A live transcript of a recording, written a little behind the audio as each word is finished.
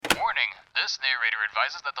This narrator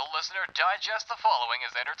advises that the listener digest the following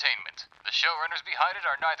as entertainment. The showrunners behind it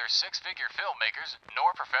are neither six-figure filmmakers nor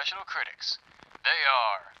professional critics. They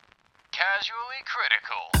are casually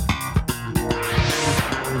critical.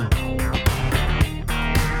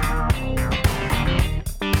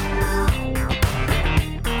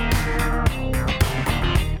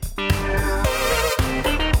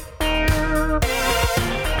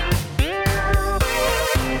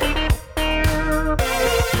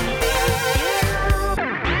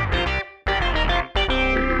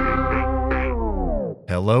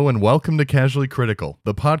 Hello and welcome to Casually Critical,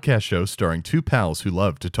 the podcast show starring two pals who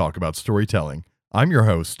love to talk about storytelling. I'm your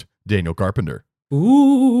host, Daniel Carpenter.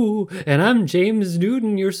 Ooh, and I'm James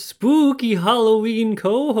Newton, your spooky Halloween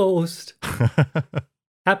co-host.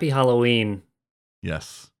 Happy Halloween.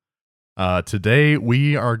 Yes. Today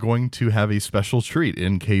we are going to have a special treat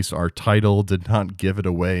in case our title did not give it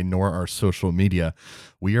away, nor our social media.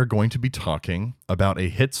 We are going to be talking about a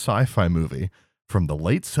hit sci-fi movie from the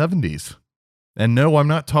late 70s. And no, I'm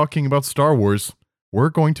not talking about Star Wars. We're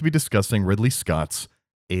going to be discussing Ridley Scott's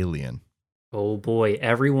Alien. Oh boy,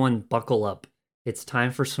 everyone buckle up. It's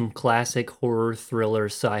time for some classic horror, thriller,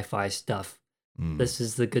 sci-fi stuff. This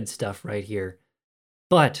is the good stuff right here.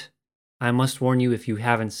 But I must warn you, if you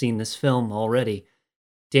haven't seen this film already,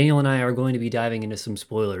 Daniel and I are going to be diving into some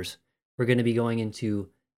spoilers. We're going to be going into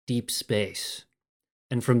deep space.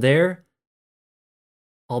 And from there,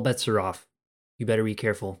 all bets are off. You better be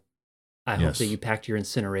careful. I hope that you packed your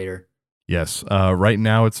incinerator. Yes. Right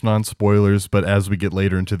now it's non-spoilers, but as we get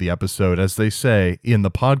later into the episode, as they say, in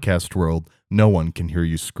the podcast world, no one can hear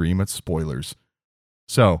you scream at spoilers.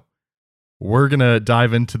 So, we're going to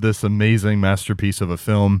dive into this amazing masterpiece of a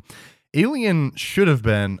film. Alien should have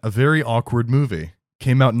been a very awkward movie.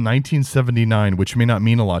 Came out in 1979, which may not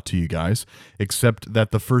mean a lot to you guys, except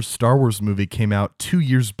that the first Star Wars movie came out 2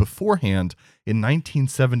 years beforehand in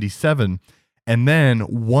 1977. And then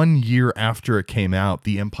 1 year after it came out,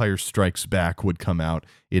 The Empire Strikes Back would come out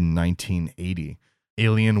in 1980.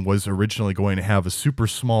 Alien was originally going to have a super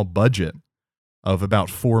small budget of about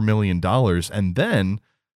 $4 million. And then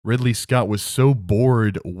Ridley Scott was so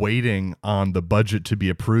bored waiting on the budget to be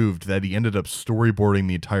approved that he ended up storyboarding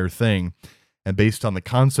the entire thing. And based on the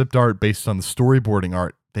concept art, based on the storyboarding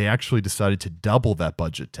art, they actually decided to double that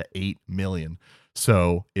budget to $8 million.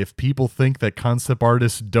 So if people think that concept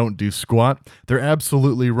artists don't do squat, they're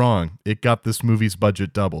absolutely wrong. It got this movie's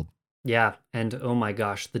budget doubled. Yeah, and oh my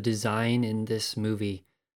gosh, the design in this movie,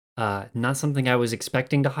 not something I was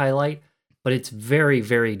expecting to highlight, but it's very,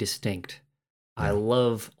 very distinct. I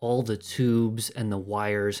love all the tubes and the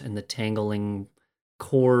wires and the tangling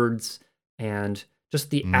cords and just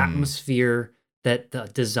the atmosphere that the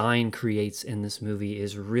design creates in this movie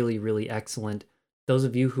is really, really excellent. Those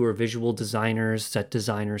of you who are visual designers, set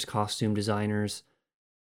designers, costume designers,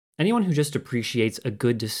 anyone who just appreciates a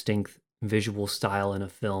good, distinct visual style in a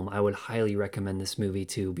film, I would highly recommend this movie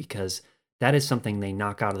too, because that is something they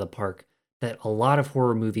knock out of the park that a lot of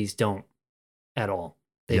horror movies don't at all.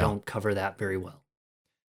 They don't cover that very well.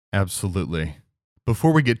 Absolutely.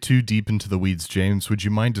 Before we get too deep into the weeds, James, would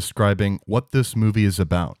you mind describing what this movie is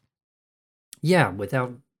about? Yeah,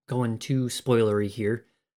 without going too spoilery here.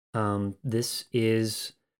 This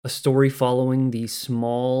is a story following the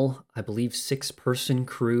small, I believe, 6-person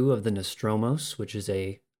crew of the Nostromo, which is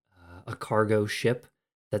a cargo ship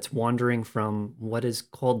that's wandering from what is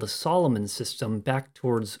called the Solomon system back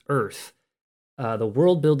towards Earth. The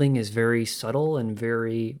world building is very subtle and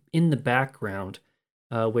very in the background,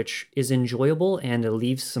 which is enjoyable, and it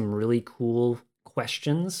leaves some really cool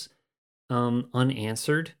questions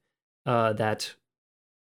unanswered that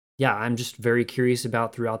I'm just very curious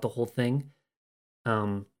about throughout the whole thing.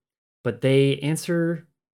 But they answer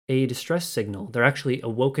a distress signal. They're actually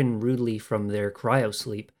awoken rudely from their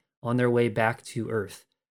cryosleep on their way back to Earth,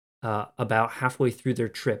 about halfway through their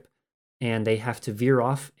trip. And they have to veer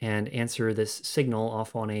off and answer this signal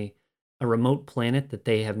off on a remote planet that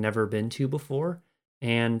they have never been to before.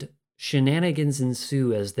 And shenanigans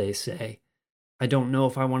ensue, as they say. I don't know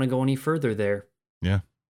if I want to go any further there. Yeah.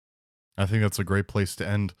 I think that's a great place to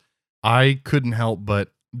end. I couldn't help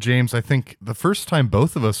but, James, I think the first time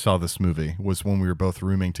both of us saw this movie was when we were both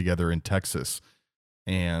rooming together in Texas.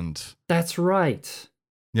 And that's right.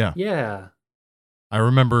 Yeah. Yeah. I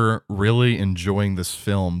remember really enjoying this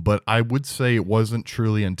film, but I would say it wasn't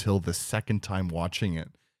truly until the second time watching it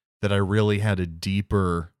that I really had a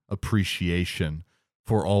deeper appreciation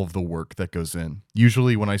for all of the work that goes in.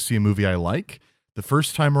 Usually when I see a movie I like, the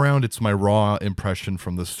first time around, it's my raw impression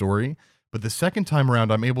from the story. But the second time around,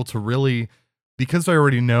 I'm able to really, because I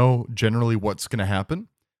already know generally what's going to happen,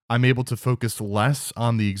 I'm able to focus less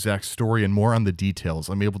on the exact story and more on the details.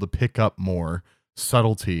 I'm able to pick up more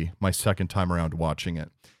subtlety my second time around watching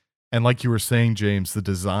it. And like you were saying, James, the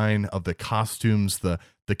design of the costumes, the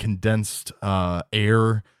condensed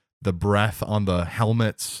air, the breath on the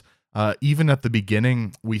helmets. Even at the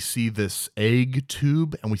beginning, we see this egg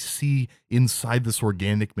tube, and we see inside this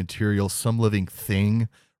organic material some living thing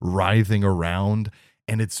writhing around,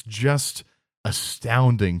 and it's just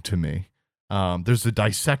astounding to me. There's a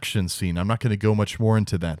dissection scene. I'm not going to go much more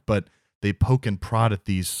into that, but they poke and prod at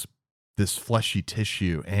this fleshy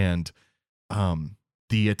tissue, and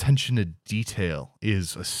the attention to detail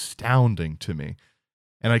is astounding to me.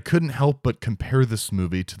 And I couldn't help but compare this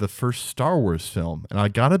movie to the first Star Wars film. And I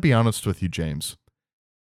gotta be honest with you, James.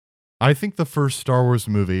 I think the first Star Wars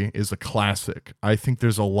movie is a classic. I think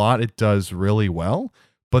there's a lot it does really well,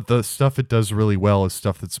 but the stuff it does really well is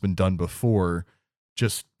stuff that's been done before,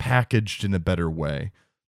 just packaged in a better way.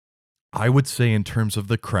 I would say in terms of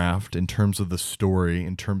the craft, in terms of the story,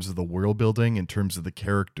 in terms of the world building, in terms of the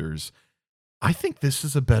characters, I think this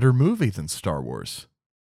is a better movie than Star Wars.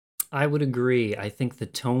 I would agree. I think the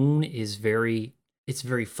tone is very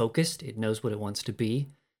focused. It knows what it wants to be.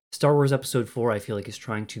 Star Wars Episode 4, I feel like, is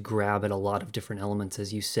trying to grab at a lot of different elements,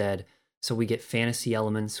 as you said. So we get fantasy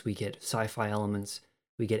elements, we get sci-fi elements,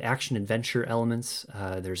 we get action-adventure elements.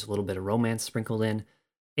 There's a little bit of romance sprinkled in.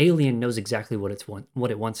 Alien knows exactly what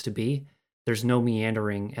it wants to be. There's no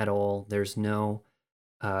meandering at all. There's no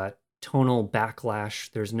tonal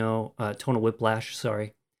backlash. There's no tonal whiplash,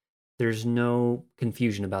 sorry. There's no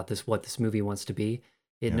confusion about what this movie wants to be.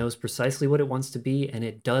 It knows precisely what it wants to be, and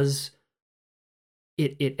it does.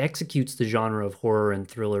 It executes the genre of horror and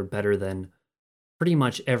thriller better than pretty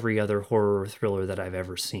much every other horror or thriller that I've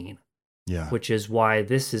ever seen. Yeah. Which is why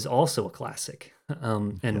this is also a classic,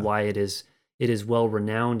 and why it is well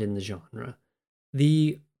renowned in the genre.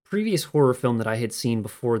 The previous horror film that I had seen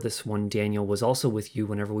before this one, Daniel, was also with you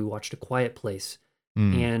whenever we watched A Quiet Place.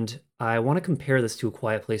 And I want to compare this to A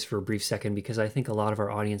Quiet Place for a brief second, because I think a lot of our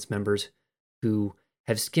audience members who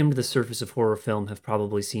have skimmed the surface of horror film have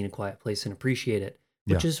probably seen A Quiet Place and appreciate it,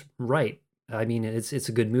 which is right. I mean, it's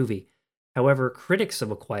a good movie. However, critics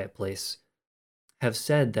of A Quiet Place have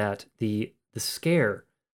said that the scare,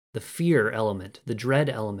 the fear element, the dread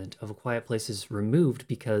element of A Quiet Place is removed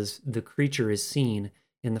because the creature is seen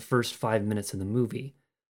in the first 5 minutes of the movie.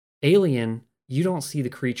 Alien, you don't see the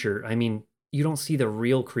creature. I mean, you don't see the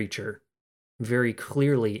real creature very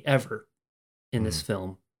clearly ever in this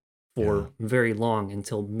film for very long,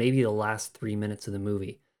 until maybe the last 3 minutes of the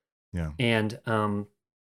movie. Yeah. And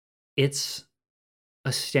it's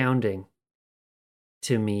astounding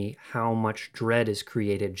to me how much dread is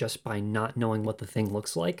created just by not knowing what the thing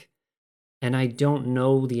looks like. And I don't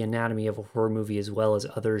know the anatomy of a horror movie as well as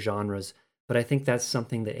other genres, but I think that's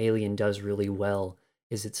something that Alien does really well,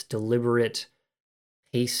 is its deliberate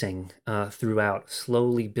pacing throughout,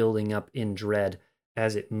 slowly building up in dread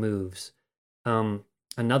as it moves.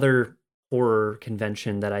 Another horror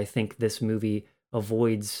convention that I think this movie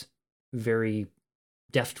avoids very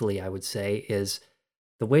deftly, I would say, is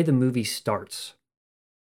the way the movie starts.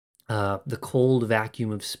 The cold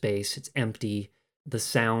vacuum of space, it's empty. The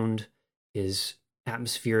sound is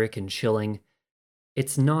atmospheric and chilling.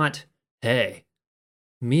 It's not, hey,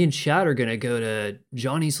 me and Chad are going to go to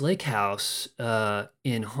Johnny's Lake House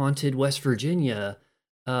in haunted West Virginia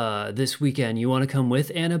this weekend. You want to come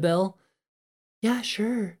with, Annabelle? Yeah,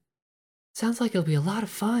 sure. Sounds like it'll be a lot of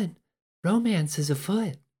fun. Romance is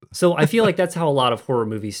afoot. So I feel like that's how a lot of horror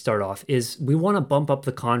movies start off, is we want to bump up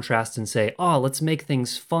the contrast and say, oh, let's make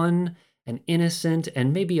things fun and innocent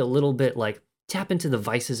and maybe a little bit like tap into the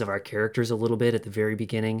vices of our characters a little bit at the very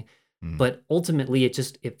beginning. But ultimately,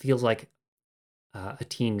 it feels like a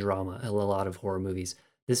teen drama, a lot of horror movies.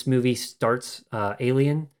 This movie starts,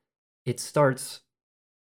 Alien, it starts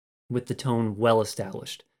with the tone well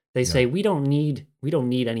established. They say, we don't need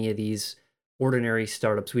any of these ordinary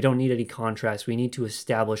startups. We don't need any contrast. We need to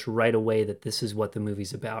establish right away that this is what the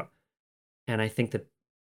movie's about. And I think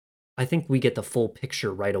we get the full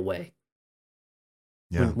picture right away.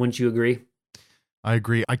 Yeah. Wouldn't you agree? I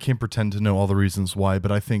agree. I can't pretend to know all the reasons why,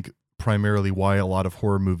 but I think primarily why a lot of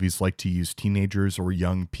horror movies like to use teenagers or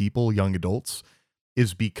young people, young adults,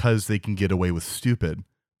 is because they can get away with stupid.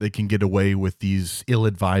 They can get away with these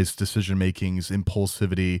ill-advised decision-makings,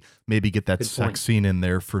 impulsivity, maybe get that sex scene in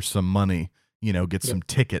there for some money, get some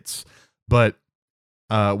tickets. But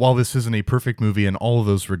while this isn't a perfect movie in all of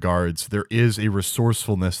those regards, there is a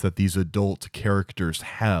resourcefulness that these adult characters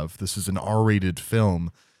have. This is an R-rated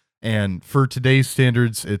film. And for today's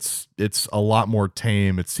standards, it's a lot more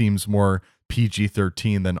tame. It seems more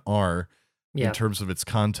PG-13 than R. in terms of its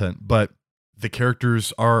content, but the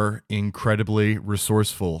characters are incredibly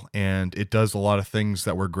resourceful, and it does a lot of things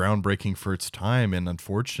that were groundbreaking for its time, and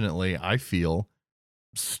unfortunately, I feel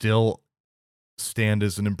still stand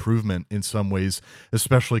as an improvement in some ways,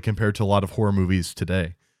 especially compared to a lot of horror movies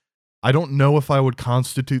today. I don't know if I would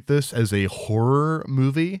constitute this as a horror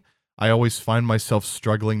movie. I always find myself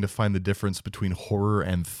struggling to find the difference between horror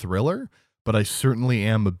and thriller, but I certainly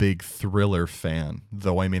am a big thriller fan,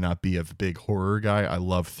 though I may not be a big horror guy. I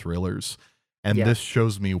love thrillers, and this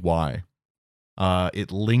shows me why.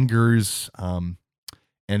 It lingers, and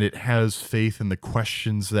it has faith in the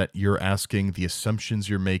questions that you're asking, the assumptions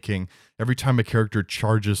you're making. Every time a character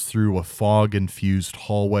charges through a fog-infused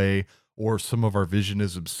hallway or some of our vision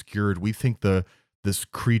is obscured, we think this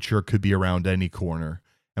creature could be around any corner,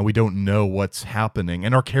 and we don't know what's happening.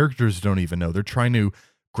 And our characters don't even know. They're trying to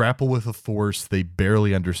grapple with a force they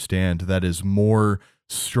barely understand that is more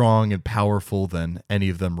strong and powerful than any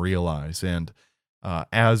of them realize. And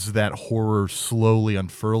as that horror slowly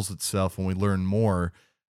unfurls itself and we learn more,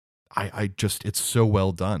 it's so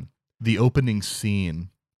well done. The opening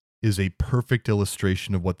scene is a perfect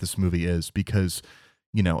illustration of what this movie is because,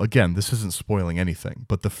 again, this isn't spoiling anything,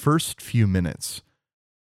 but the first few minutes,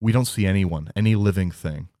 we don't see anyone, any living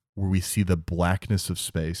thing, where we see the blackness of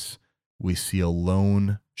space. We see a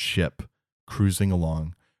lone ship cruising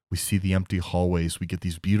along. We see the empty hallways. We get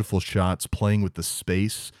these beautiful shots playing with the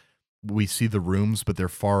space. We see the rooms, but they're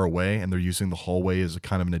far away, and they're using the hallway as a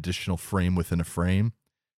kind of an additional frame within a frame.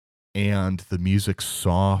 And the music's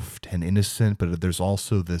soft and innocent, but there's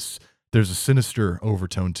also there's a sinister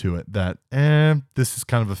overtone to it that, this is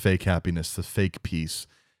kind of a fake happiness, the fake peace.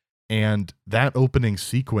 And that opening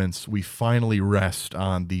sequence, we finally rest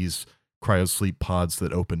on these cryosleep pods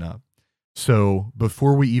that open up. So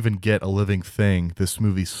before we even get a living thing, this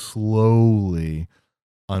movie slowly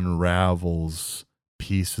unravels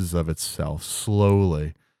pieces of itself,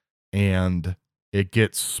 slowly. And it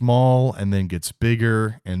gets small and then gets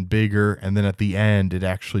bigger and bigger. And then at the end, it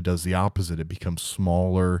actually does the opposite. It becomes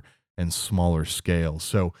smaller and smaller scale.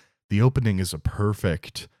 So the opening is a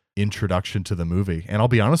perfect introduction to the movie. And I'll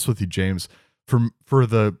be honest with you, James, for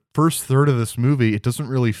the first third of this movie, it doesn't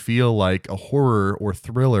really feel like a horror or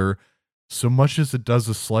thriller so much as it does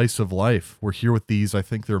a slice of life. We're here with these, I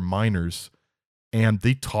think they're miners, and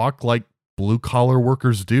they talk like blue collar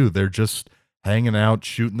workers do. They're just hanging out,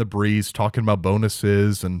 shooting the breeze, talking about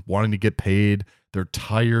bonuses and wanting to get paid. They're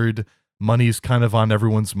tired. Money's kind of on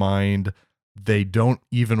everyone's mind. They don't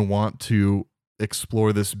even want to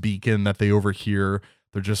explore this beacon that they overhear.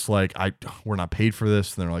 They're just like, we're not paid for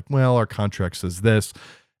this. And they're like, well, our contract says this.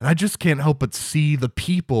 And I just can't help but see the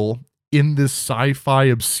people in this sci-fi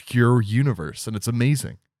obscure universe. And it's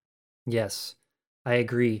amazing. Yes, I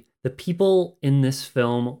agree. The people in this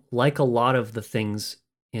film, like a lot of the things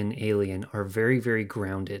in Alien, are very, very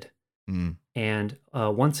grounded. And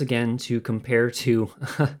once again, to compare to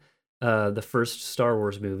the first Star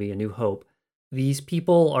Wars movie, A New Hope, these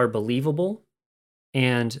people are believable,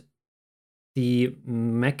 and the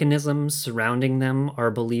mechanisms surrounding them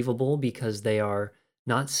are believable because they are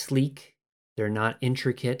not sleek, they're not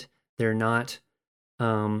intricate, they're not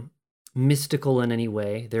mystical in any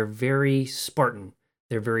way. They're very Spartan.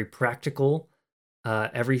 They're very practical.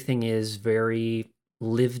 Everything is very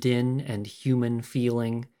lived in and human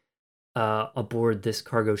feeling aboard this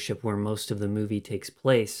cargo ship where most of the movie takes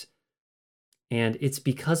place. And it's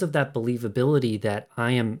because of that believability that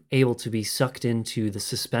I am able to be sucked into the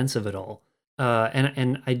suspense of it all.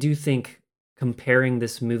 And I do think comparing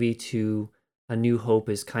this movie to A New Hope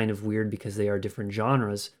is kind of weird because they are different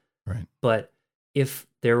genres. Right. But if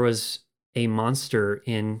there was a monster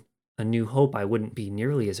in A New Hope, I wouldn't be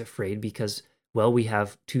nearly as afraid because, well, we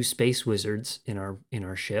have two space wizards in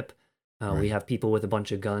our ship. Right. We have people with a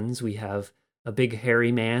bunch of guns. We have a big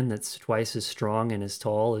hairy man that's twice as strong and as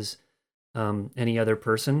tall as any other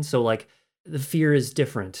person. So like the fear is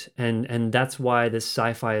different. And that's why this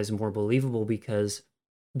sci-fi is more believable, because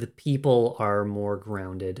the people are more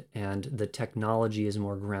grounded and the technology is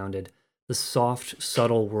more grounded. The soft,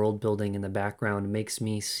 subtle world building in the background makes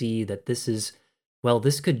me see that this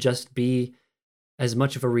could just be as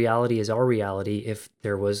much of a reality as our reality if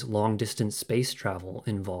there was long distance space travel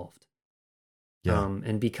involved. Yeah.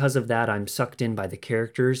 And because of that, I'm sucked in by the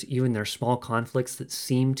characters, even their small conflicts that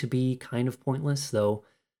seem to be kind of pointless, though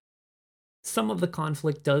some of the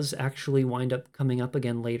conflict does actually wind up coming up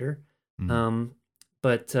again later.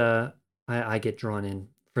 But I get drawn in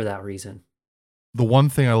for that reason. The one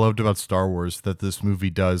thing I loved about Star Wars that this movie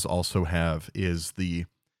does also have is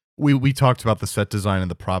we talked about the set design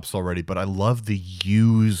and the props already, but I love the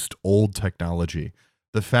used old technology.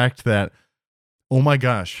 The fact that Oh my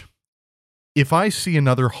gosh. If I see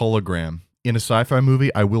another hologram in a sci-fi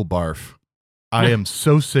movie, I will barf. I am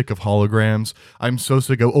so sick of holograms. I'm so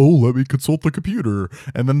sick of, let me consult the computer.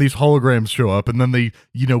 And then these holograms show up and then they,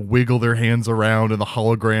 wiggle their hands around and the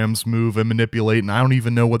holograms move and manipulate and I don't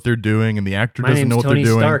even know what they're doing and the actor doesn't know what they're doing. My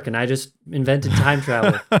name's Tony Stark and I just invented time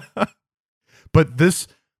travel. But this,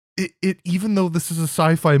 even though this is a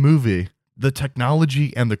sci-fi movie, the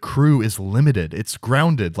technology and the crew is limited. It's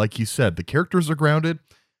grounded, like you said. The characters are grounded,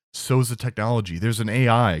 so is the technology. There's an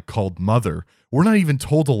AI called Mother. We're not even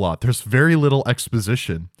told a lot. There's very little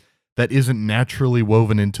exposition that isn't naturally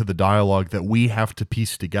woven into the dialogue that we have to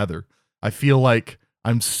piece together. I feel like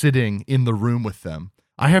I'm sitting in the room with them.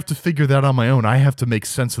 I have to figure that on my own. I have to make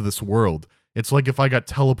sense of this world. It's like if I got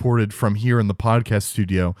teleported from here in the podcast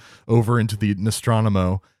studio over into the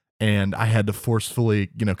Nostromo and I had to forcefully,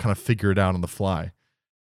 kind of figure it out on the fly.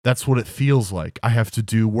 That's what it feels like. I have to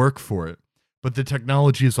do work for it. But the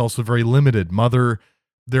technology is also very limited. Mother,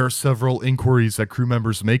 there are several inquiries that crew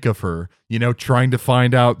members make of her, trying to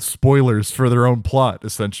find out spoilers for their own plot,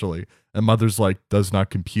 essentially. And Mother's like, does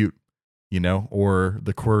not compute, or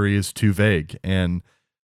the query is too vague. And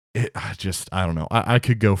I don't know. I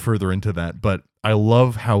could go further into that, but I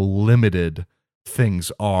love how limited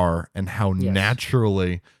things are and how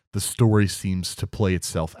naturally the story seems to play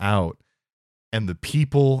itself out. And the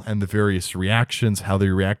people and the various reactions, how they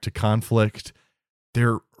react to conflict,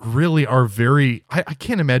 there really are I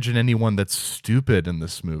can't imagine anyone that's stupid in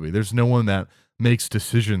this movie. There's no one that makes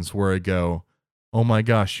decisions where I go, oh my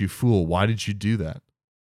gosh, you fool, why did you do that?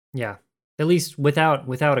 Yeah, at least without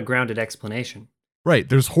a grounded explanation. Right,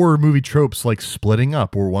 there's horror movie tropes like splitting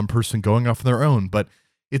up or one person going off on their own, but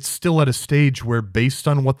it's still at a stage where based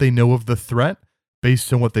on what they know of the threat,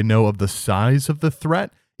 based on what they know of the size of the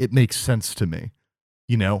threat, it makes sense to me.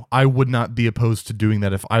 I would not be opposed to doing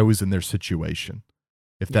that if I was in their situation,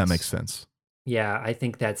 if that makes sense. Yeah, I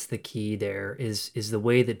think that's the key there is the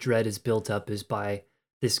way that dread is built up is by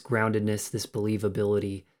this groundedness, this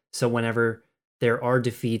believability. So whenever there are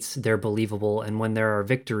defeats, they're believable. And when there are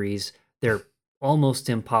victories, they're almost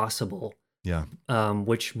impossible. Yeah.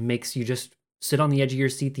 Which makes you just sit on the edge of your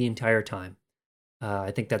seat the entire time.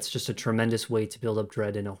 I think that's just a tremendous way to build up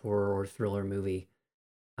dread in a horror or thriller movie.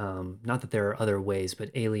 Not that there are other ways,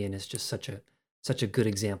 but Alien is just such a good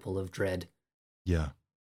example of dread. Yeah.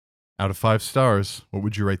 Out of 5 stars, what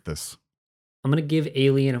would you rate this? I'm gonna give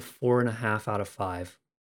Alien a 4.5 out of 5.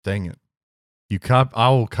 Dang it! I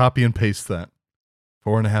will copy and paste that.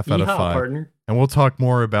 4.5 out of 5. Partner. And we'll talk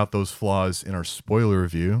more about those flaws in our spoiler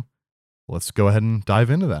review. Let's go ahead and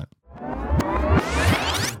dive into that.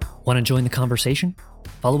 Want to join the conversation?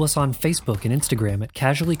 Follow us on Facebook and Instagram at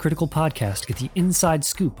Casually Critical Podcast to get the inside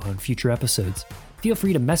scoop on future episodes. Feel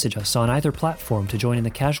free to message us on either platform to join in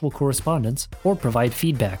the casual correspondence or provide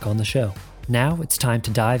feedback on the show. Now it's time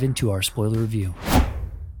to dive into our spoiler review.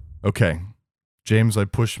 Okay, James, I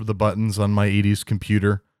pushed the buttons on my 80s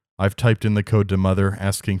computer. I've typed in the code to Mother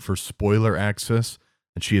asking for spoiler access,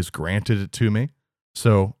 and she has granted it to me.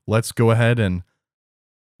 So let's go ahead and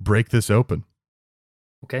break this open.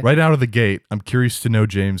 Okay. Right out of the gate, I'm curious to know,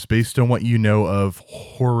 James, based on what you know of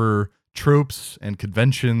horror tropes and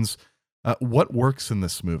conventions, what works in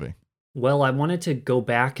this movie? Well, I wanted to go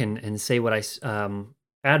back and say what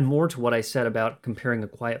add more to what I said about comparing A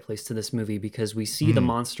Quiet Place to this movie, because we see the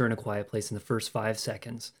monster in A Quiet Place in the first 5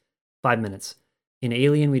 minutes. In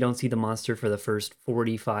Alien, we don't see the monster for the first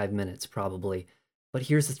 45 minutes, probably. But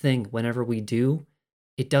here's the thing, whenever we do,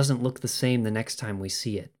 it doesn't look the same the next time we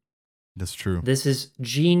see it. That's true. This is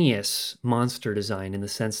genius monster design in the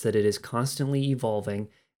sense that it is constantly evolving,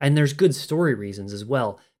 and there's good story reasons as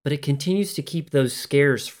well, but it continues to keep those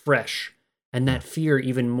scares fresh and that fear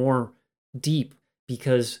even more deep,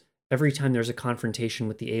 because every time there's a confrontation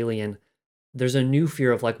with the alien, there's a new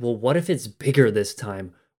fear of like, well, what if it's bigger this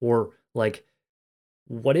time? Or like,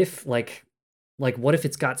 what if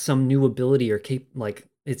it's got some new ability or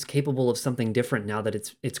it's capable of something different now that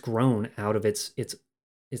it's grown out of its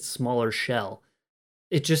smaller shell.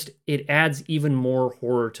 It adds even more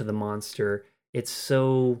horror to the monster. It's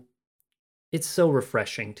so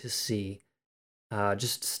refreshing to see.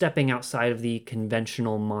 Just stepping outside of the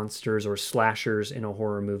conventional monsters or slashers in a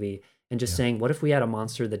horror movie and just saying, what if we had a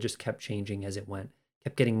monster that just kept changing as it went,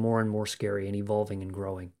 kept getting more and more scary and evolving and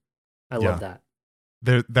growing. I love that.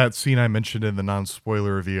 That scene I mentioned in the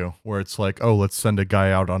non-spoiler review where it's like, oh, let's send a guy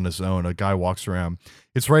out on his own. A guy walks around.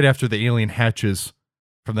 It's right after the alien hatches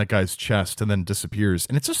from that guy's chest and then disappears.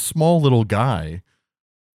 And it's a small little guy.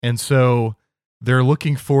 And so they're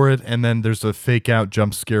looking for it, and then there's a fake out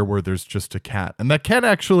jump scare where there's just a cat. And that cat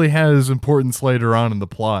actually has importance later on in the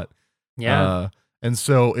plot. Yeah. And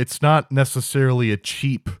so it's not necessarily a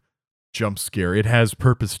cheap jump scare. It has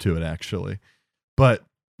purpose to it, actually. But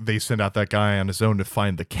they send out that guy on his own to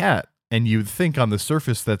find the cat. And you'd think on the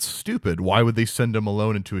surface that's stupid. Why would they send him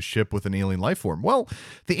alone into a ship with an alien life form? Well,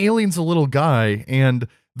 the alien's a little guy, and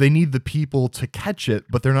they need the people to catch it,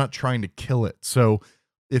 but they're not trying to kill it. So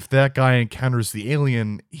if that guy encounters the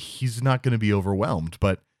alien, he's not going to be overwhelmed.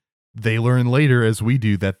 But they learn later, as we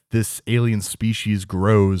do, that this alien species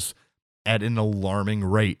grows at an alarming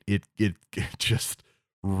rate. It just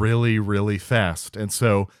really, really fast. And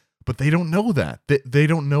so, but they don't know that. They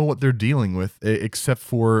don't know what they're dealing with, except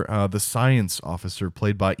for the science officer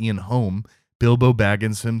played by Ian Holm, Bilbo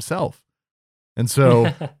Baggins himself. And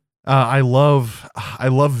so I love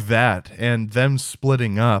that, and them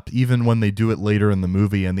splitting up, even when they do it later in the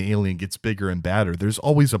movie and the alien gets bigger and badder. There's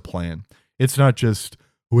always a plan. It's not just,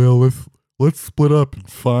 well, let's split up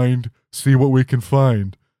and see what we can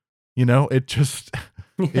find. You know, it just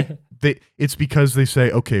it's because they say,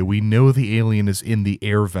 okay, we know the alien is in the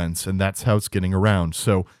air vents, and that's how it's getting around.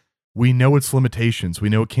 So we know its limitations. We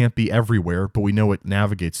know it can't be everywhere, but we know it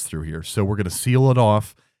navigates through here. So we're going to seal it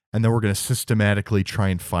off, and then we're going to systematically try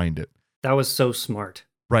and find it. That was so smart.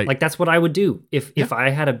 Right. Like, that's what I would do. If I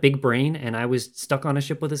had a big brain and I was stuck on a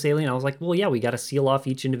ship with this alien, I was like, well, yeah, we got to seal off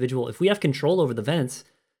each individual. If we have control over the vents,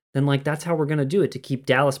 then like that's how we're going to do it to keep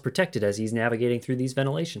Dallas protected as he's navigating through these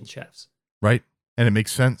ventilation shafts. Right. And it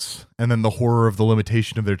makes sense. And then the horror of the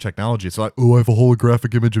limitation of their technology. It's like, oh, I have a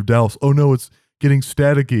holographic image of Dallas. Oh no, it's getting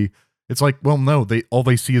staticky. It's like, well, no, all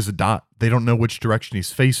they see is a dot. They don't know which direction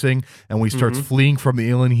he's facing. And when he starts fleeing from the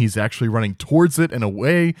alien, he's actually running towards it and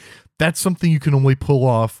away. That's something you can only pull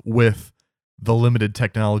off with the limited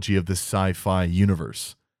technology of this sci-fi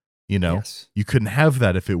universe. You know, Yes. You couldn't have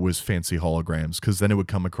that if it was fancy holograms, because then it would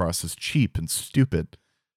come across as cheap and stupid.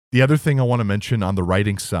 The other thing I want to mention on the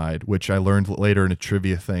writing side, which I learned later in a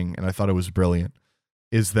trivia thing, and I thought it was brilliant,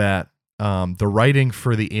 is that the writing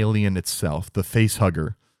for the alien itself, the face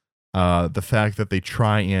hugger, the fact that they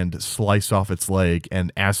try and slice off its leg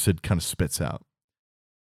and acid kind of spits out.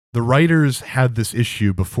 The writers had this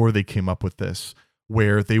issue before they came up with this,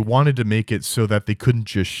 where they wanted to make it so that they couldn't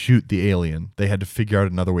just shoot the alien. They had to figure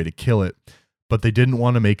out another way to kill it, but they didn't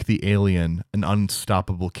want to make the alien an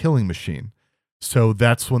unstoppable killing machine. So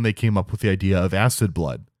that's when they came up with the idea of acid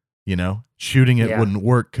blood. You know, shooting it wouldn't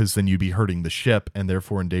work because then you'd be hurting the ship and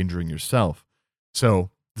therefore endangering yourself.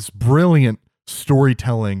 So this brilliant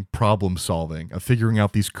storytelling, problem solving, of figuring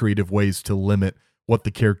out these creative ways to limit what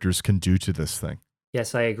the characters can do to this thing.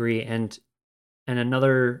 Yes, I agree. And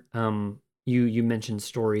another, you mentioned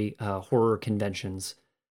horror conventions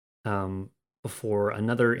before.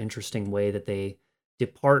 Another interesting way that they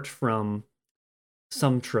depart from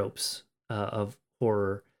some tropes of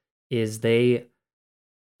horror is these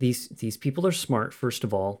people are smart, first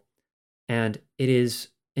of all, and it is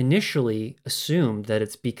initially assumed that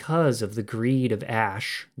it's because of the greed of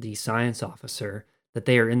Ash, the science officer, that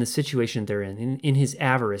they are in the situation they're in his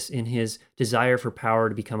avarice, in his desire for power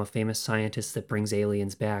to become a famous scientist that brings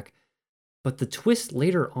aliens back. But the twist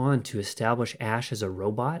later on to establish Ash as a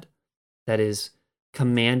robot that is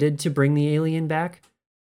commanded to bring the alien back,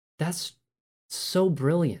 that's so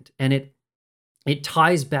brilliant. And it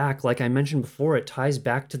ties back, like I mentioned before, it ties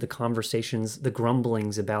back to the conversations, the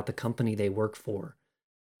grumblings about the company they work for.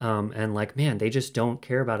 And like, man, they just don't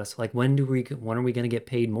care about us. Like, when are we going to get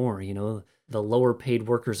paid more? You know, the lower paid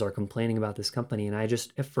workers are complaining about this company. And I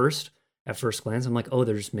just, at first glance, I'm like, oh,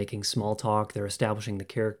 they're just making small talk. They're establishing the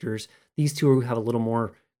characters. These two have a little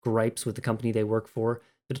more gripes with the company they work for.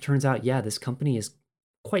 But it turns out, yeah, this company is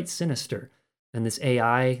quite sinister. And this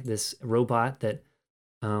AI, this robot that,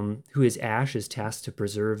 who is Ash, is tasked to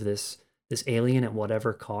preserve this alien at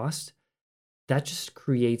whatever cost. That just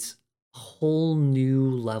creates a whole new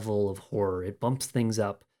level of horror. It bumps things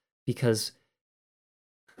up because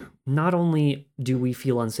not only do we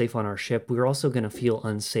feel unsafe on our ship, we're also going to feel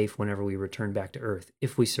unsafe whenever we return back to Earth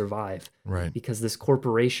if we survive. Right. Because this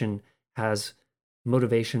corporation has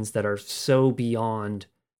motivations that are so beyond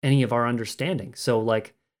any of our understanding. So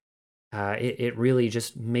like, it really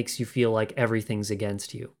just makes you feel like everything's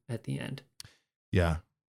against you at the end. Yeah.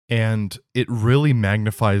 And it really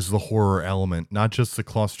magnifies the horror element, not just the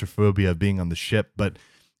claustrophobia of being on the ship, but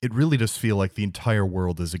it really does feel like the entire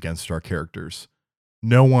world is against our characters.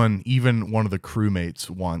 No one, even one of the crewmates,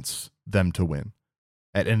 wants them to win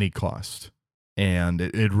at any cost. And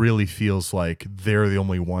it really feels like they're the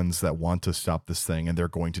only ones that want to stop this thing, and they're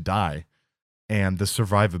going to die. And the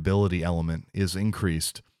survivability element is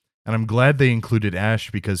increased. And I'm glad they included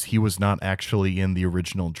Ash because he was not actually in the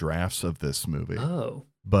original drafts of this movie. Oh.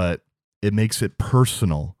 But it makes it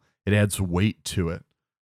personal. It adds weight to it.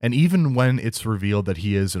 And even when it's revealed that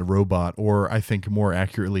he is a robot, or I think more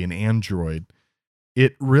accurately an android,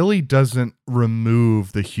 it really doesn't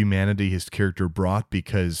remove the humanity his character brought,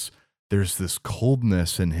 because there's this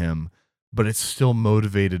coldness in him, but it's still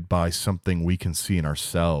motivated by something we can see in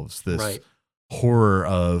ourselves. This horror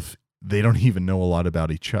of they don't even know a lot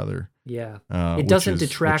about each other. Yeah. It doesn't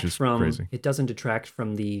detract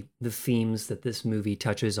from the themes that this movie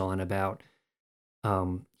touches on about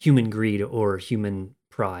human greed or human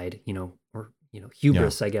pride, or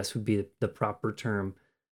hubris, I guess would be the proper term.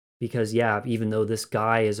 Because even though this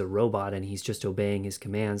guy is a robot and he's just obeying his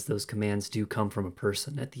commands, those commands do come from a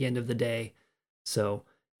person at the end of the day. So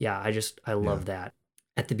I love that.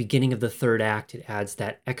 At the beginning of the third act, it adds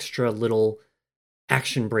that extra little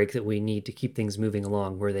action break that we need to keep things moving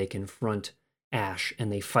along, where they confront Ash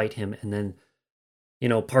and they fight him, and then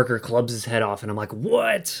Parker clubs his head off, and I'm like,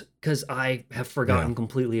 what? Because I have forgotten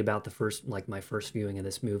completely about my first viewing of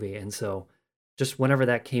this movie. And so just whenever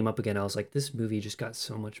that came up again, I was like, this movie just got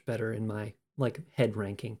so much better in my head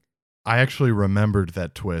ranking. I actually remembered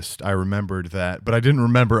that twist. I remembered that, but I didn't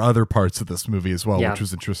remember other parts of this movie as well, which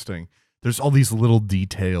was interesting. There's all these little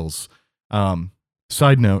details.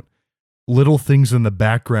 Side note, little things in the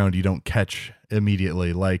background you don't catch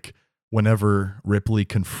immediately, like whenever Ripley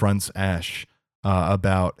confronts Ash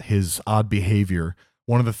about his odd behavior,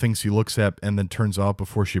 one of the things he looks at and then turns off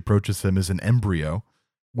before she approaches him is an embryo,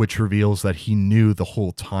 which reveals that he knew the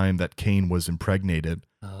whole time that Kane was impregnated,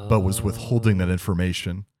 but was withholding that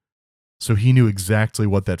information. So he knew exactly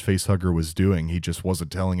what that facehugger was doing. He just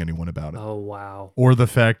wasn't telling anyone about it. Oh, wow. Or the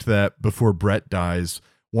fact that before Brett dies,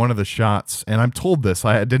 one of the shots, and I'm told this,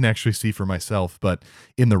 I didn't actually see for myself, but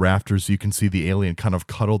in the rafters, you can see the alien kind of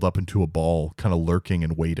cuddled up into a ball, kind of lurking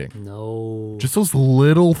and waiting. No. Just those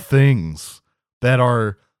little things that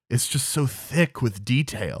it's just so thick with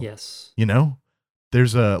detail. Yes.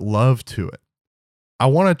 There's a love to it. I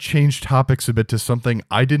want to change topics a bit to something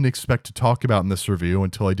I didn't expect to talk about in this review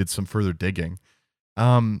until I did some further digging.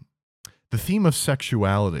 The theme of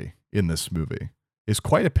sexuality in this movie is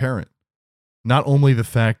quite apparent. Not only the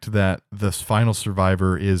fact that this final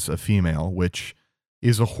survivor is a female, which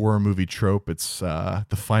is a horror movie trope. It's the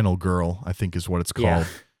final girl, I think is what it's called.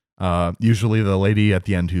 Yeah. Usually the lady at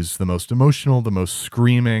the end who's the most emotional, the most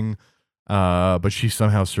screaming, but she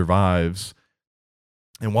somehow survives.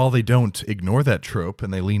 And while they don't ignore that trope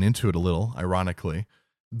and they lean into it a little, ironically,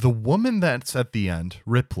 the woman that's at the end,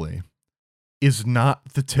 Ripley, is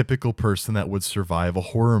not the typical person that would survive a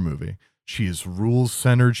horror movie. She is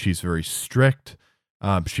rules-centered. She's very strict.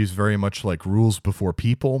 She's very much like rules before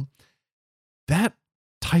people. That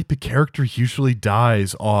type of character usually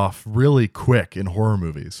dies off really quick in horror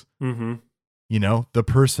movies. Mm-hmm. The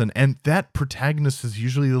person, and that protagonist is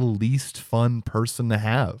usually the least fun person to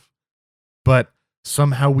have. But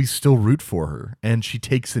somehow we still root for her, and she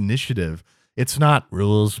takes initiative. It's not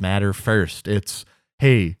rules matter first. It's,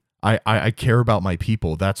 hey, I care about my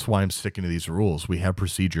people. That's why I'm sticking to these rules. We have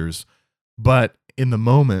procedures. But in the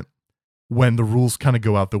moment when the rules kind of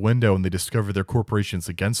go out the window and they discover their corporation's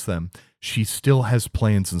against them, she still has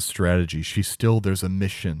plans and strategy. There's a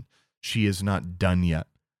mission. She is not done yet.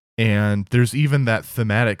 And there's even that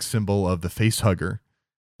thematic symbol of the facehugger.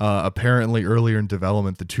 Apparently earlier in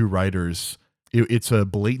development, the two writers, it's a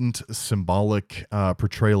blatant symbolic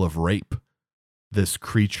portrayal of rape, this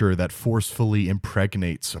creature that forcefully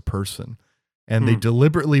impregnates a person. And they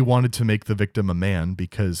deliberately wanted to make the victim a man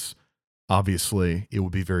because obviously it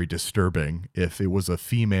would be very disturbing if it was a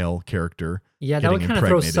female character. Yeah, that would kind of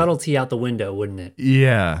throw subtlety out the window, wouldn't it?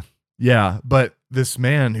 Yeah. But this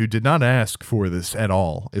man who did not ask for this at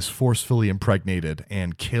all is forcefully impregnated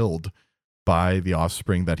and killed by the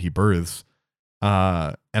offspring that he births.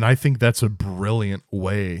 And I think that's a brilliant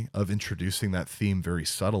way of introducing that theme very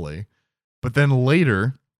subtly. But then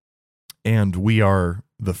later, and we are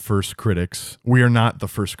the first critics, we are not the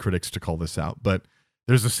first critics to call this out, but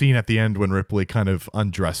there's a scene at the end when Ripley kind of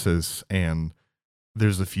undresses, and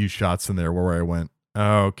there's a few shots in there where I went,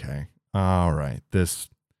 okay, all right, this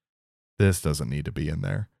doesn't need to be in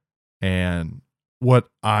there. And what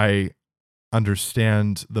I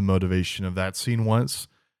understand the motivation of that scene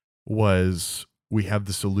was we have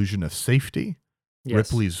this illusion of safety. Yes.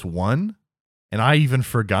 Ripley's won. And I even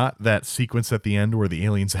forgot that sequence at the end where the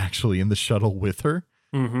alien's actually in the shuttle with her.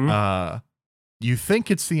 Mm-hmm. You think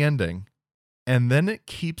it's the ending, and then it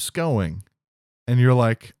keeps going. And you're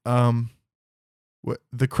like, the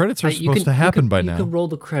credits are supposed to happen by now. You can roll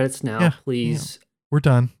the credits now, please. Yeah. We're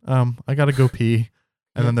done. I got to go pee.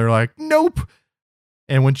 And then they're like, nope.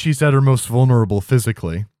 And when she's at her most vulnerable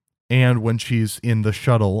physically, and when she's in the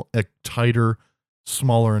shuttle, a tighter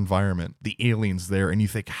smaller environment, the aliens there, and you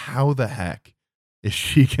think, how the heck is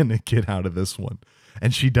she gonna get out of this one?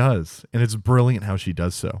 And she does, and it's brilliant how she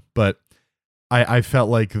does so. But I felt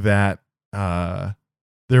like that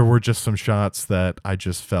there were just some shots that I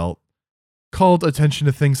just felt called attention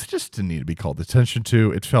to things that just didn't need to be called attention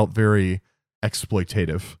to. It felt very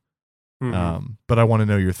exploitative. But I want to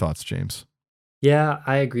know your thoughts, James. Yeah,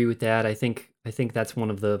 I agree with that. I think that's one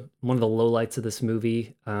of the lowlights of this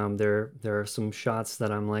movie. There are some shots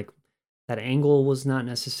that I'm like, that angle was not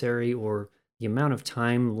necessary, or the amount of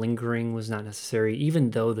time lingering was not necessary,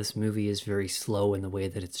 even though this movie is very slow in the way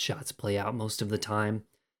that its shots play out most of the time.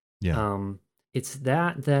 Yeah. It's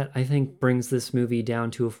that I think brings this movie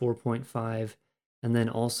down to a 4.5, and then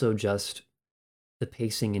also just the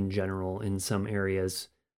pacing in general in some areas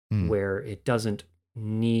where it doesn't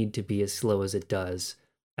need to be as slow as it does.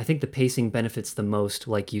 I think the pacing benefits the most,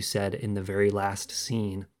 like you said, in the very last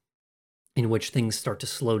scene, in which things start to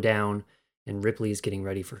slow down and Ripley is getting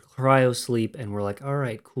ready for cryo sleep, and we're like, all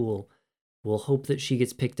right, cool. We'll hope that she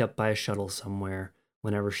gets picked up by a shuttle somewhere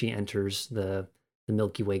whenever she enters the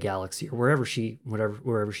Milky Way galaxy, or wherever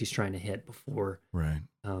she's trying to hit before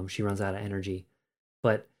she runs out of energy.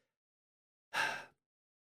 But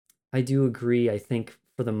I do agree. I think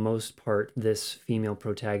for the most part, this female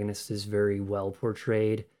protagonist is very well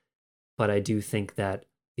portrayed, but I do think that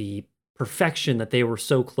the perfection that they were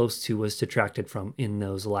so close to was detracted from in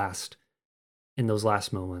those last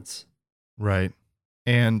moments. Right.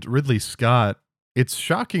 And Ridley Scott, it's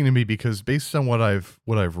shocking to me because based on what I've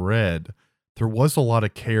read, there was a lot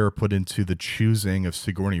of care put into the choosing of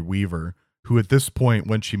Sigourney Weaver, who at this point,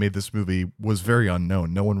 when she made this movie, was very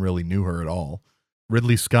unknown. No one really knew her at all.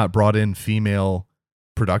 Ridley Scott brought in female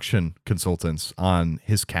production consultants on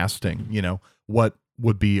his casting, what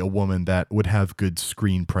would be a woman that would have good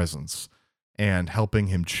screen presence, and helping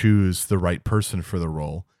him choose the right person for the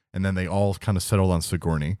role. And then they all kind of settled on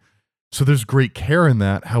Sigourney. So there's great care in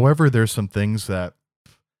that. However, there's some things that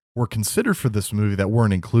were considered for this movie that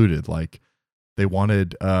weren't included. Like, they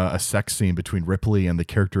wanted a sex scene between Ripley and the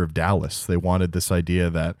character of Dallas. They wanted this idea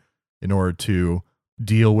that in order to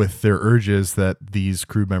deal with their urges, that these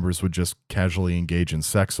crew members would just casually engage in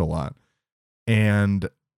sex a lot. And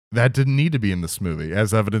that didn't need to be in this movie,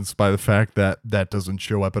 as evidenced by the fact that that doesn't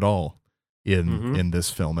show up at all in this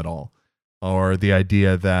film at all. Or the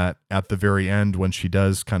idea that at the very end, when she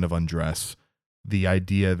does kind of undress, the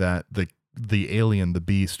idea that the alien, the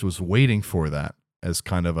beast, was waiting for that as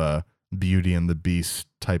kind of a Beauty and the Beast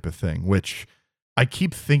type of thing, which I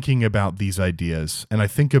keep thinking about these ideas, and I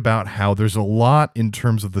think about how there's a lot in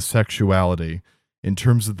terms of the sexuality, in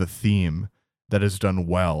terms of the theme, that is done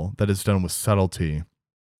well, that is done with subtlety,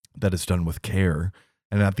 that is done with care.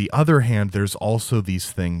 And at the other hand, there's also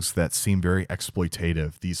these things that seem very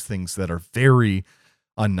exploitative, these things that are very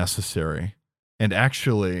unnecessary. And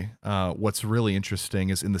actually, what's really interesting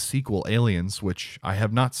is in the sequel, Aliens, which I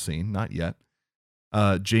have not seen, not yet,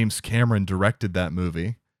 James Cameron directed that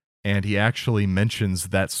movie, and he actually mentions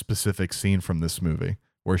that specific scene from this movie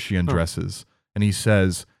where she undresses. And he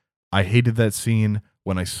says, I hated that scene.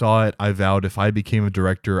 When I saw it, I vowed if I became a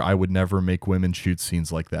director, I would never make women shoot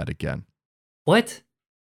scenes like that again. What?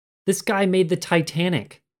 This guy made the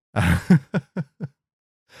Titanic. Okay.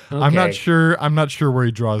 I'm not sure where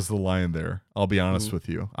he draws the line there. I'll be honest with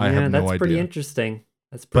you. I have no idea. That's pretty interesting.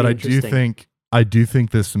 I do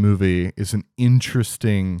think this movie is an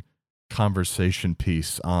interesting conversation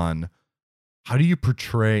piece on how do you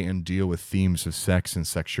portray and deal with themes of sex and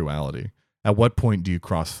sexuality? At what point do you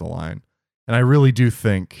cross the line? And I really do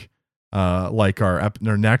think, like our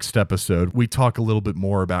next episode, we talk a little bit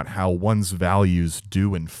more about how one's values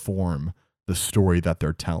do inform the story that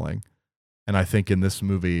they're telling. And I think in this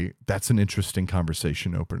movie, that's an interesting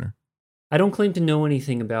conversation opener. I don't claim to know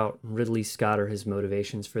anything about Ridley Scott or his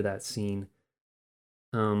motivations for that scene.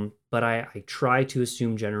 But I try to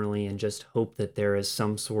assume generally and just hope that there is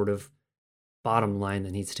some sort of bottom line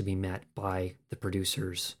that needs to be met by the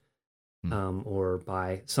producers, or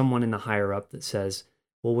by someone in the higher up that says,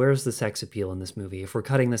 well, where's the sex appeal in this movie? If we're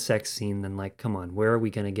cutting the sex scene, then like, come on, where are we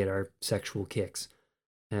going to get our sexual kicks?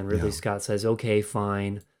 And Ridley Scott says, okay,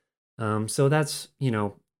 fine. So that's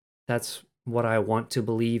what I want to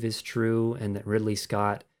believe is true. And that Ridley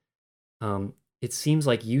Scott, it seems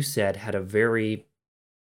like you said, had a very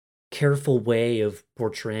careful way of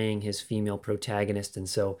portraying his female protagonist. And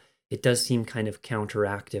so it does seem kind of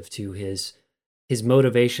counteractive to his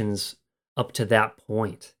motivations up to that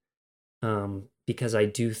point. Because I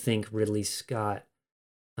do think Ridley Scott,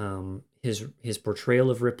 his portrayal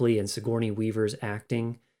of Ripley and Sigourney Weaver's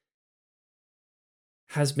acting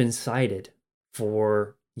has been cited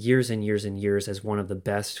for years and years and years as one of the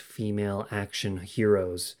best female action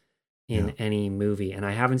heroes in any movie. And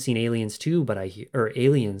I haven't seen Aliens 2, but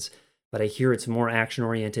Aliens, but I hear it's more action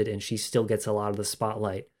oriented, and she still gets a lot of the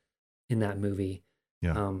spotlight in that movie.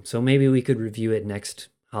 Yeah. So maybe we could review it next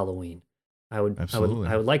Halloween. Absolutely.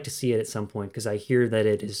 I would like to see it at some point, because I hear that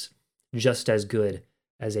it is just as good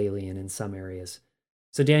as Alien in some areas.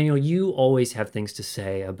 So Daniel, you always have things to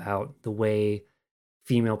say about the way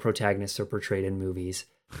female protagonists are portrayed in movies.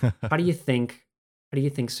 How do you think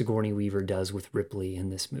Sigourney Weaver does with Ripley in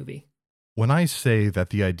this movie? When I say that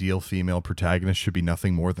the ideal female protagonist should be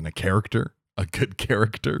nothing more than a character, a good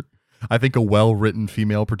character, I think a well-written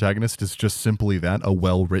female protagonist is just simply that, a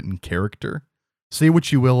well-written character. Say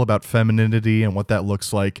what you will about femininity and what that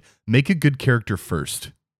looks like. Make a good character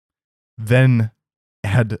first. Then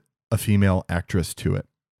add a female actress to it.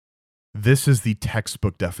 This is the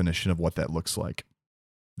textbook definition of what that looks like.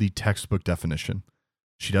 The textbook definition.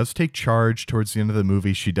 She does take charge towards the end of the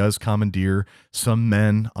movie. She does commandeer some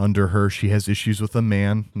men under her. She has issues with a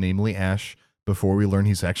man, namely Ash, before we learn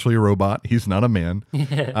he's actually a robot. He's not a man.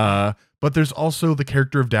 But there's also the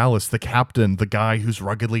character of Dallas, the captain, the guy who's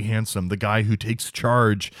ruggedly handsome, the guy who takes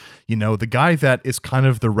charge, the guy that is kind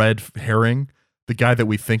of the red herring, the guy that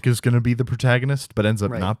we think is going to be the protagonist, but ends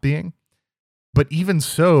up not being. But even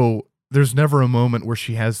so, there's never a moment where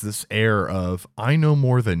she has this air of, I know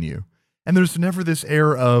more than you. And there's never this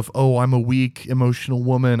air of, oh, I'm a weak, emotional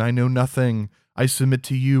woman. I know nothing. I submit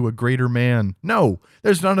to you, a greater man. No,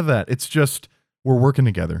 there's none of that. It's just, we're working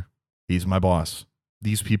together. He's my boss.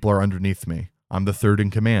 These people are underneath me. I'm the third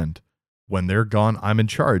in command. When they're gone, I'm in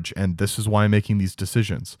charge. And this is why I'm making these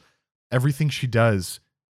decisions. Everything she does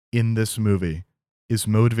in this movie is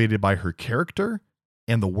motivated by her character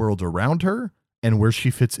and the world around her and where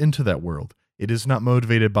she fits into that world. It is not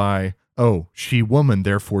motivated by, oh, she woman,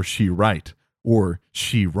 therefore she right, or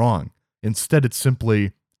she wrong. Instead, it's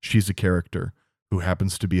simply, she's a character who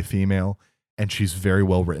happens to be a female, and she's very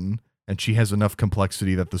well written, and she has enough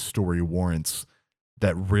complexity that the story warrants,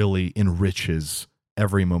 that really enriches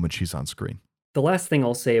every moment she's on screen. The last thing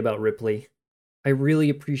I'll say about Ripley, I really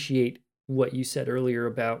appreciate what you said earlier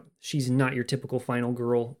about she's not your typical final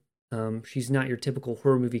girl. She's not your typical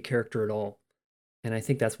horror movie character at all. And I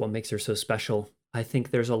think that's what makes her so special. I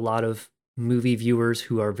think there's a lot of movie viewers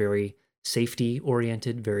who are very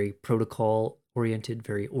safety-oriented, very protocol-oriented,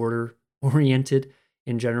 very order-oriented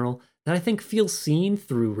in general, that I think feel seen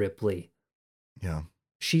through Ripley. Yeah.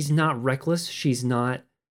 She's not reckless. She's not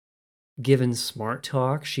given smart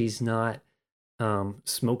talk. She's not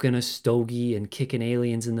smoking a stogie and kicking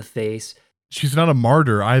aliens in the face. She's not a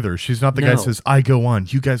martyr either. She's not the guy that says, I go on,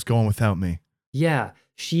 you guys go on without me. Yeah,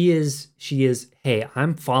 she is, hey,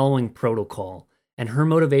 I'm following protocol. And her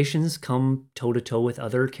motivations come toe-to-toe with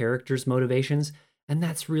other characters' motivations. And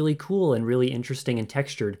that's really cool and really interesting and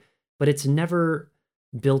textured. But it's never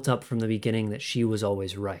built up from the beginning that she was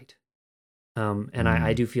always right.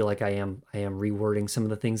 I do feel like I am rewording some of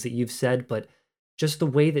the things that you've said, but just the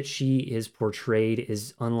way that she is portrayed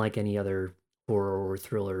is unlike any other horror or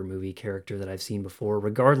thriller movie character that I've seen before,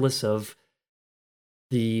 regardless of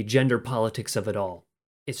the gender politics of it all.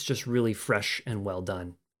 It's just really fresh and well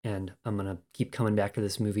done. And I'm going to keep coming back to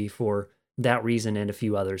this movie for that reason and a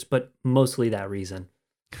few others, but mostly that reason.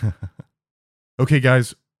 Okay,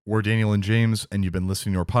 guys, we're Daniel and James, and you've been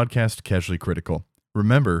listening to our podcast, Casually Critical.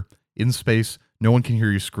 Remember, in space, no one can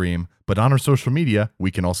hear you scream, but on our social media,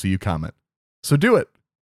 we can all see you comment. So do it,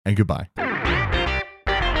 and goodbye.